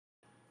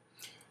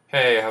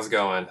Hey, how's it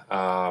going?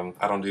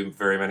 I don't do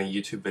very many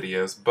YouTube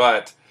videos,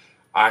 but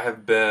I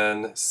have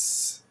been.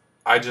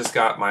 I just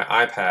got my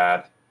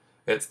iPad.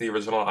 It's the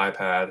original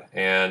iPad,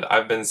 and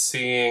I've been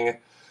seeing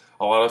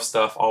a lot of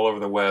stuff all over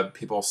the web.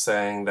 People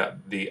saying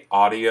that the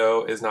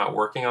audio is not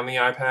working on the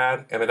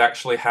iPad, and it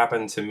actually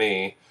happened to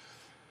me.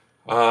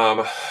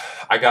 Um,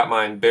 I got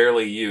mine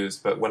barely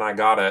used, but when I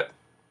got it,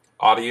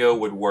 audio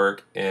would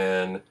work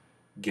in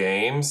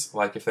games,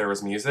 like if there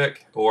was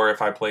music, or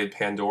if I played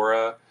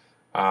Pandora,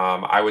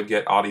 I would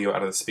get audio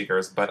out of the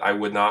speakers, but I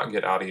would not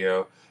get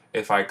audio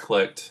if I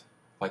clicked,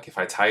 like if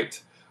I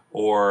typed,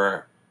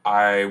 or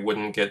I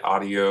wouldn't get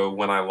audio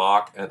when I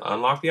lock and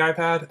unlock the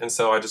iPad, and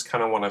so I just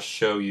kind of want to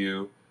show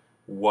you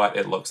what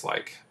it looks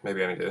like.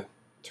 Maybe I need to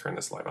turn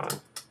this light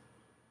on.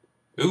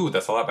 Ooh,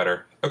 that's a lot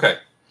better. Okay,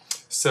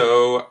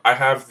 so I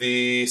have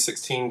the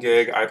 16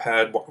 gig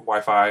iPad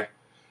Wi-Fi,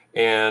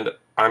 and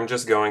I'm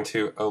just going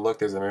to, oh look,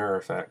 there's a mirror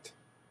effect.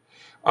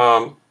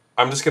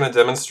 I'm just going to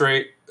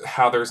demonstrate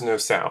how there's no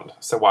sound.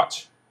 So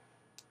watch.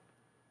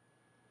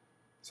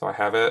 So I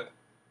have it.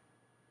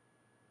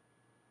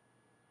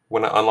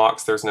 When it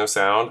unlocks, there's no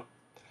sound.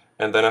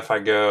 And then if I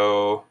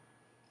go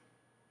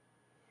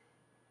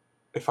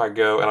and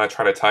I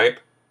try to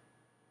type,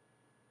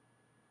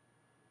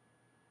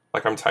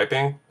 like I'm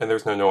typing, and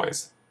there's no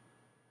noise.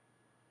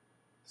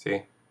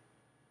 See?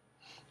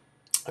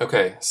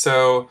 Okay,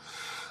 so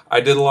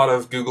I did a lot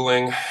of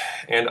Googling,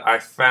 and I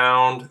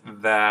found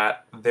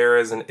that there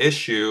is an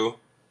issue.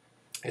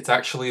 It's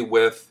actually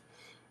with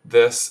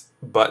this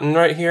button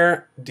right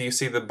here. Do you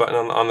see the button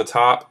on the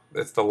top?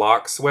 It's the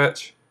lock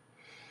switch.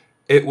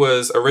 It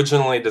was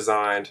originally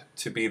designed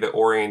to be the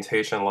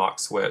orientation lock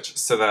switch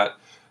so that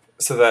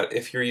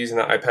if you're using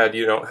the iPad,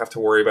 you don't have to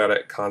worry about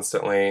it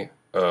constantly.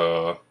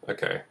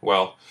 Okay,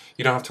 well,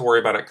 you don't have to worry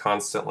about it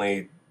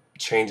constantly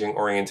changing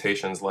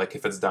orientations, like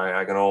if it's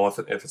diagonal, if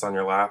it's on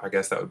your lap, I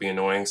guess that would be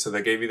annoying. So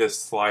they gave you this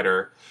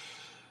slider.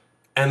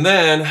 And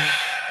then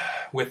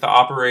with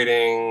iOS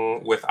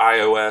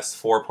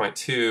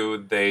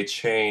 4.2, they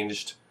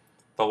changed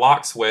the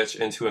lock switch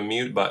into a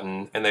mute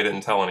button, and they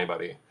didn't tell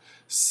anybody.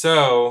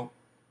 So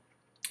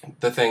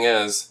the thing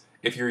is,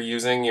 if you're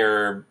using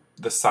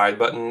the side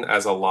button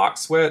as a lock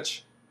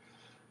switch,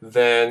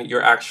 then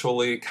you're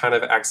actually kind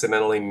of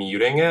accidentally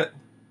muting it.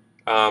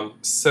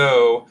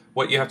 So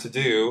what you have to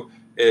do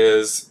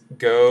is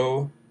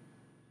go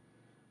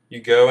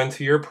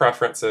into your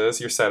preferences,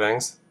 your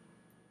settings,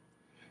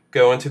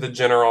 go into the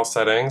general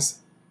settings,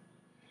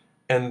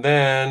 and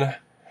then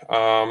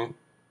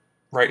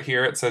right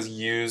here it says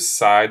use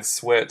side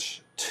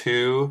switch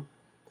to,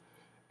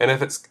 and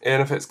if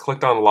it's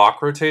clicked on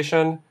lock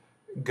rotation,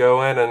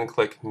 go in and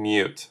click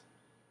mute.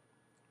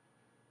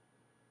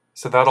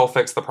 So that'll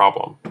fix the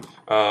problem.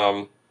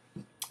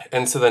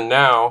 And so then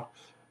now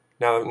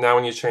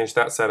when you change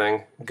that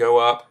setting, go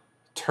up,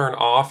 turn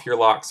off your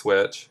lock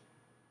switch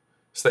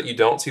so that you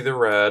don't see the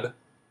red,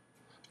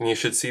 and you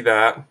should see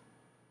that.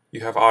 You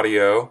have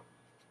audio.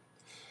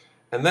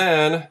 And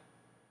then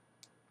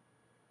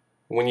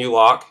when you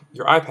lock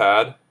your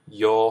iPad,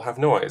 you'll have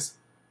noise.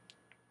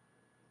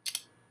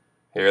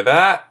 Hear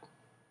that?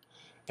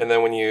 And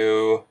then when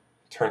you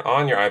turn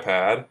on your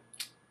iPad,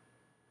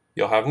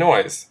 you'll have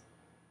noise.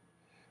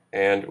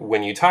 And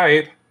when you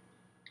type,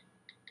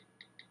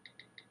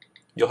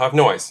 you'll have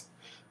noise.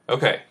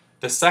 Okay,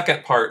 the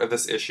second part of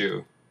this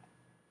issue,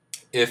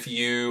 if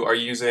you are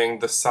using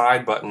the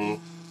side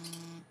button,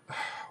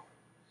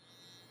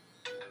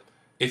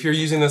 if you're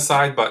using the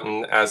side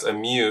button as a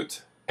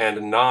mute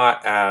and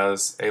not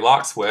as a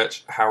lock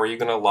switch, how are you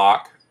going to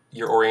lock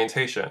your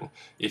orientation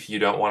if you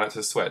don't want it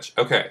to switch?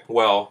 Okay,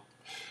 well,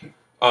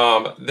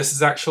 this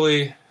is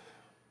actually,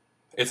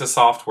 it's a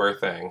software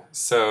thing.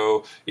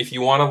 So if you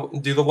want to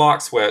do the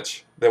lock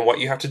switch, then what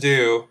you have to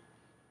do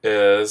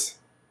is,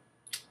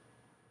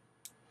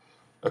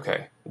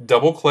 okay,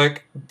 double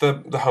click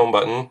the home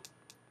button.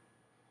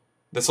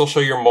 This will show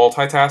your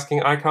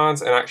multitasking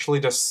icons, and actually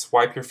just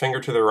swipe your finger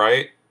to the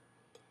right,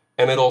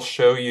 and it'll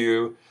show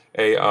you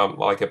a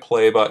like a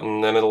play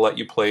button, and it'll let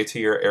you play to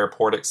your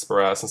Airport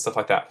Express and stuff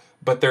like that.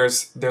 But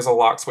there's a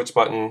lock switch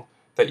button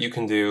that you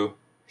can do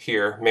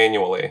here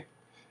manually,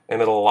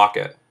 and it'll lock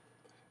it.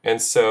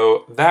 And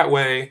so that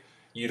way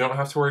you don't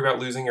have to worry about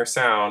losing your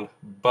sound,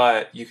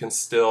 but you can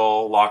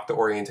still lock the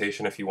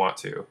orientation if you want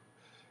to.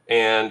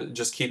 And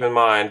just keep in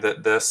mind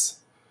that this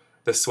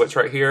switch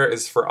right here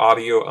is for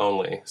audio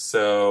only.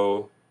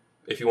 So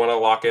if you want to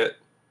lock it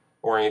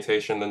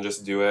orientation, then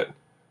just do it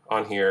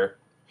on here.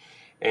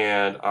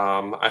 And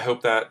I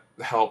hope that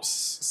helps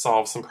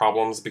solve some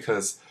problems,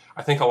 because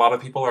I think a lot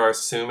of people are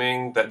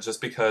assuming that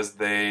just because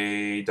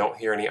they don't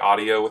hear any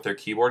audio with their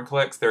keyboard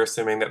clicks, they're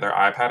assuming that their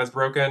iPad is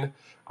broken.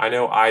 I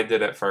know I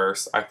did at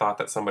first. I thought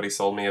that somebody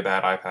sold me a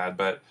bad iPad,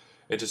 but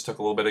it just took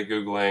a little bit of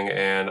Googling,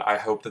 and I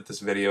hope that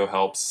this video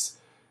helps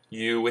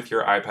you with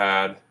your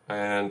iPad,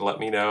 and let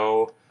me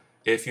know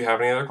if you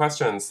have any other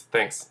questions.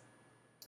 Thanks.